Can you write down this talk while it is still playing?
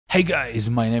Hey guys,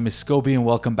 my name is Scoby and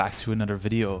welcome back to another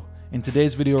video. In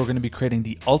today's video we're going to be creating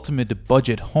the ultimate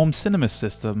budget home cinema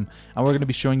system, and we're going to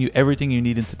be showing you everything you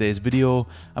need in today's video.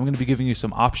 I'm going to be giving you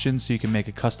some options so you can make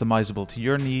it customizable to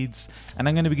your needs, and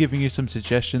I'm going to be giving you some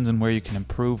suggestions on where you can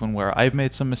improve and where I've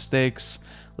made some mistakes.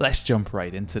 Let's jump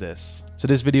right into this. So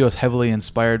this video is heavily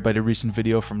inspired by the recent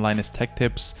video from Linus Tech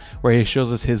Tips, where he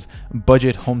shows us his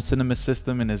budget home cinema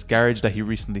system in his garage that he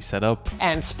recently set up.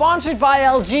 And sponsored by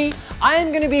LG, I am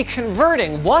going to be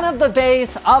converting one of the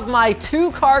bays of my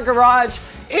 2-car garage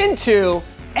into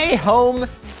a home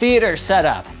theater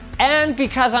setup. And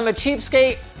because I'm a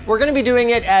cheapskate, we're going to be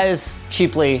doing it as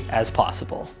cheaply as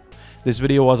possible. This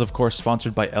video was of course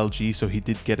sponsored by LG, so he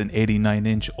did get an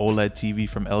 89-inch OLED TV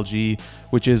from LG,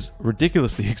 which is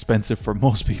ridiculously expensive for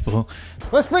most people.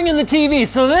 Let's bring in the TV.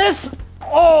 So this,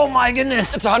 oh my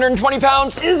goodness, it's 120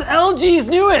 pounds, is LG's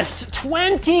newest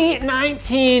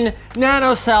 2019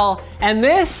 NanoCell, and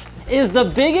this is the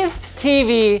biggest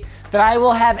TV that I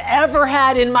will have ever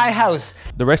had in my house.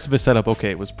 The rest of his setup, okay,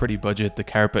 it was pretty budget. The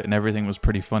carpet and everything was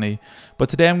pretty funny. But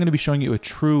today I'm going to be showing you a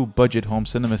true budget home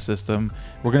cinema system.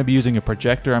 We're going to be using a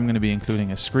projector. I'm going to be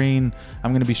including a screen.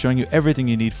 I'm going to be showing you everything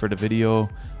you need for the video.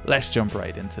 Let's jump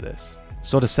right into this.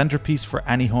 So the centerpiece for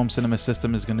any home cinema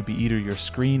system is going to be either your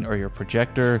screen or your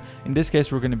projector. In this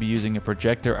case, we're going to be using a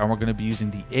projector, and we're going to be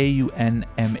using the AUN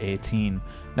M18.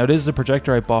 Now this is a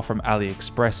projector I bought from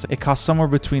AliExpress. It costs somewhere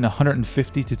between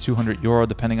 150 to 200 euro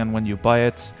depending on when you buy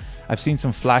it. I've seen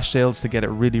some flash sales to get it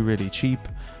really cheap.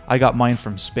 I got mine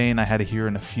from Spain. I had it here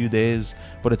in a few days,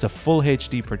 but it's a full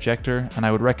HD projector, and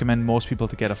I would recommend most people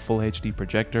to get a full HD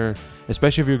projector,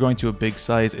 especially if you're going to a big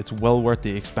size. It's well worth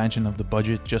the expansion of the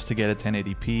budget just to get a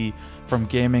 1080p. From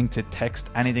gaming to text,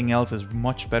 anything else is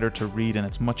much better to read and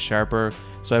it's much sharper,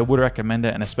 so I would recommend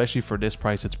it, and especially for this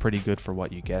price it's pretty good for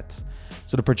what you get.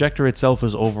 So the projector itself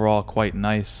is overall quite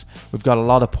nice. We've got a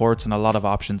lot of ports and a lot of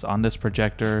options on this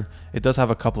projector. It does have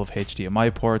a couple of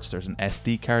HDMI ports, there's an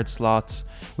SD card slot,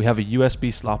 we have a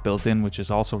USB slot built in, which is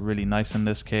also really nice in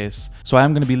this case. So I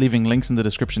am going to be leaving links in the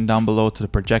description down below to the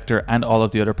projector and all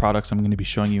of the other products I'm going to be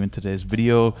showing you in today's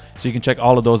video, so you can check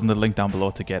all of those in the link down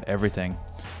below to get everything.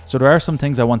 So there are some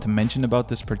things I want to mention about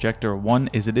this projector. One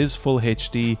is it is full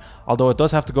HD, although it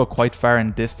does have to go quite far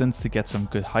in distance to get some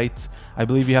good height. I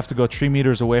believe you have to go 3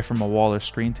 meters away from a wall or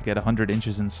screen to get 100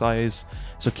 inches in size,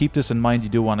 so keep this in mind. You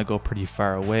do want to go pretty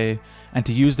far away. And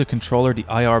to use the controller, the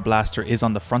IR blaster is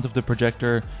on the front of the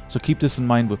projector, so keep this in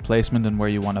mind with placement and where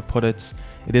you want to put it.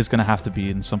 It is going to have to be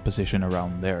in some position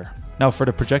around there. Now for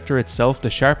the projector itself, the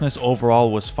sharpness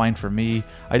overall was fine for me.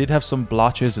 I did have some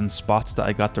blotches and spots that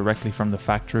I got directly from the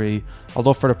factory,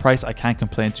 although for the price I can't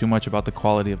complain too much about the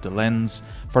quality of the lens.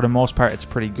 For the most part it's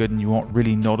pretty good, and you won't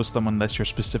really notice them unless you're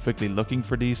specifically looking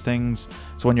for these things.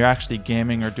 So when you're actually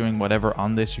gaming or doing whatever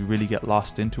on this, you really get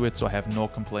lost into it, so I have no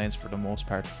complaints for the most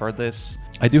part for this.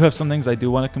 I do have some things I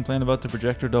do want to complain about the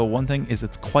projector though. One thing is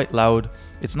it's quite loud.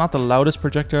 It's not the loudest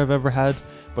projector I've ever had,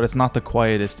 but it's not the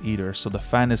quietest either. So the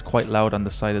fan is quite loud on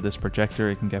the side of this projector.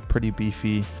 It can get pretty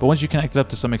beefy, but once you connect it up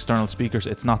to some external speakers,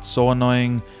 it's not so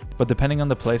annoying. But depending on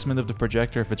the placement of the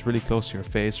projector, if it's really close to your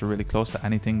face or really close to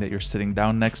anything that you're sitting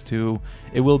down next to,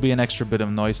 it will be an extra bit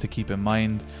of noise to keep in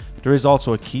mind. There is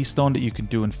also a keystone that you can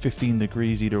do in 15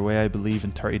 degrees either way, I believe,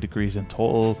 and 30 degrees in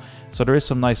total. So there is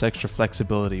some nice extra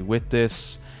flexibility with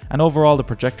this. And overall the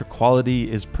projector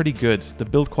quality is pretty good. The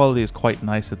build quality is quite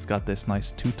nice. It's got this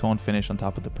nice two-tone finish on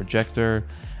top of the projector,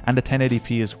 and the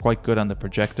 1080p is quite good on the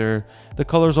projector. The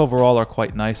colors overall are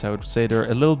quite nice. I would say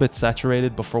they're a little bit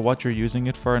saturated, but for what you're using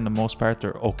it for, in the most part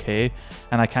they're okay,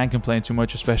 and I can't complain too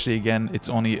much, especially again it's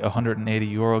only 180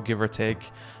 euro give or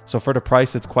take. So for the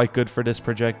price it's quite good for this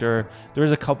projector.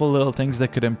 There's a couple little things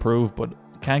that could improve, but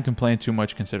can't complain too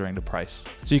much considering the price.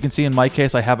 So you can see in my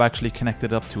case I have actually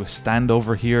connected up to a stand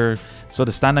over here. So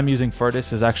the stand I'm using for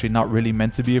this is actually not really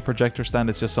meant to be a projector stand.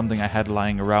 It's just something I had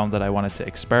lying around that I wanted to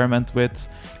experiment with.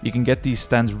 You can get these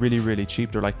stands really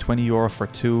cheap. They're like 20 euro for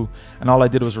 2, and all I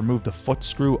did was remove the foot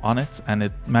screw on it and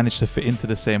it managed to fit into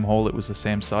the same hole. It was the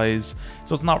same size,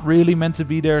 so it's not really meant to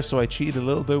be there. So I cheated a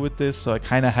little bit with this, so I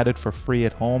kind of had it for free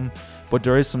at home. But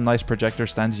there is some nice projector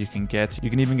stands you can get. You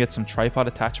can even get some tripod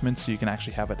attachments, so you can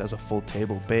actually have it as a full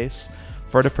table base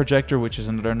for the projector, which is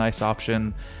another nice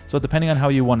option. So depending on how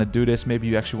you want to do this, maybe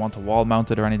you actually want to wall mount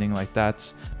it or anything like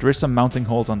that, there is some mounting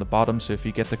holes on the bottom, so if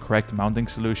you get the correct mounting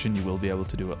solution you will be able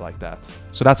to do it like that.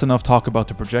 So that's enough talk about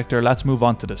the projector. Let's move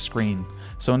on to the screen.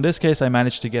 So in this case I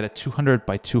managed to get a 200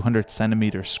 by 200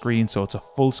 centimeter screen, so it's a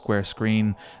full square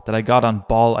screen that I got on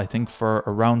Ball, I think for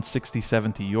around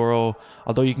 60-70 euro,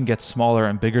 although you can get smaller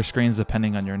and bigger screens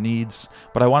depending on your needs.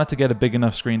 But I wanted to get a big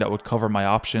enough screen that would cover my my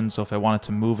options. So if I wanted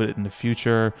to move it in the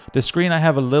future, the screen, I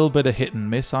have a little bit of hit and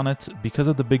miss on it because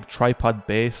of the big tripod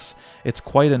base. It's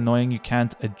quite annoying. You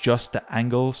can't adjust the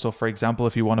angle. So for example,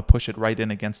 if you want to push it right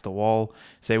in against the wall,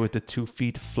 say with the 2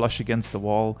 feet flush against the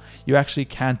wall, you actually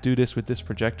can't do this with this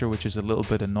projector, which is a little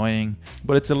bit annoying.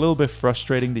 But it's a little bit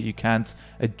frustrating that you can't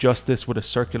adjust this with a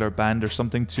circular band or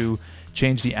something to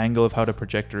change the angle of how the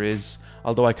projector is.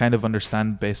 Although I kind of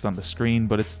understand based on the screen,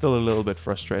 but it's still a little bit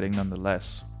frustrating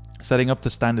nonetheless. Setting up the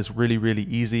stand is really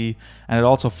easy, and it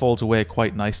also folds away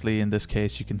quite nicely. In this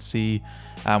case, you can see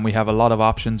we have a lot of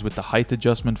options with the height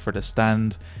adjustment for the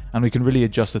stand, and we can really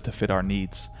adjust it to fit our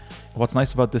needs. What's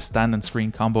nice about this stand and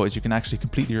screen combo is you can actually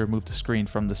completely remove the screen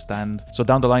from the stand. So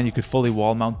down the line, you could fully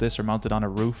wall mount this or mount it on a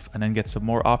roof and then get some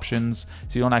more options,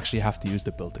 so you don't actually have to use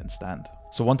the built-in stand.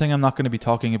 So one thing I'm not going to be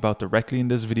talking about directly in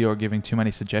this video or giving too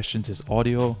many suggestions is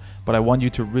audio, but I want you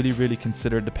to really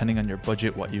consider, depending on your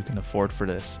budget, what you can afford for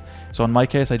this. So in my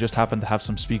case, I just happen to have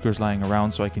some speakers lying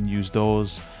around so I can use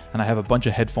those, and I have a bunch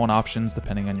of headphone options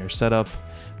depending on your setup.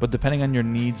 But depending on your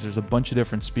needs, there's a bunch of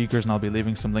different speakers, and I'll be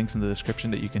leaving some links in the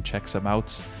description that you can check some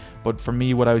out. But for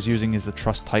me, what I was using is the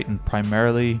Trust Titan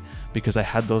primarily because I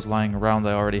had those lying around.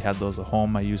 I already had those at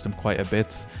home. I used them quite a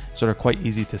bit. So they're quite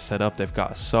easy to set up. They've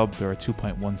got a sub, they're a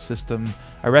 2.1 system.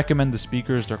 I recommend the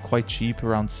speakers. They're quite cheap,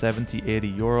 around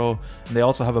 70-80 euro. And they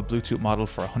also have a Bluetooth model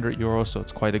for 100 euro, so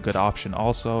it's quite a good option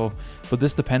also. But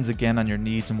this depends again on your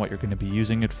needs and what you're going to be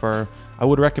using it for. I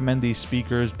would recommend these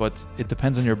speakers, but it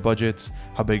depends on your budget,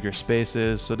 how big your space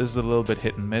is. So this is a little bit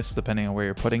hit and miss depending on where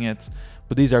you're putting it.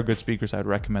 But these are good speakers. I'd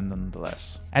recommend them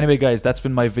nonetheless. Anyway guys, that's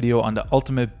been my video on the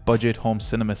ultimate budget home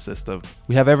cinema system.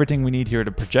 We have everything we need here: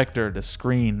 the projector, the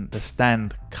screen, the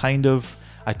stand, kind of.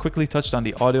 I quickly touched on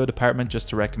the audio department just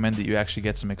to recommend that you actually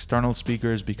get some external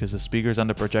speakers, because the speakers on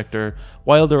the projector,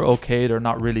 while they're okay, they're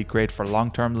not really great for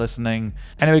long-term listening.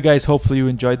 Anyway guys, hopefully you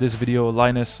enjoyed this video.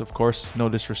 Linus, of course, no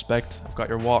disrespect. I've got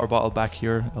your water bottle back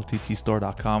here,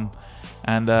 lttstore.com.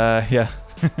 And yeah,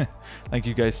 thank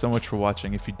you guys so much for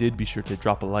watching. If you did, be sure to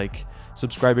drop a like,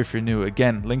 subscribe if you're new.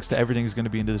 Again, links to everything is going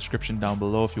to be in the description down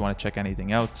below if you want to check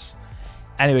anything out.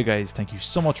 Anyway guys, thank you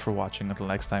so much for watching. Until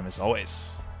next time, as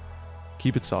always,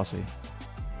 keep it saucy.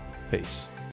 Peace.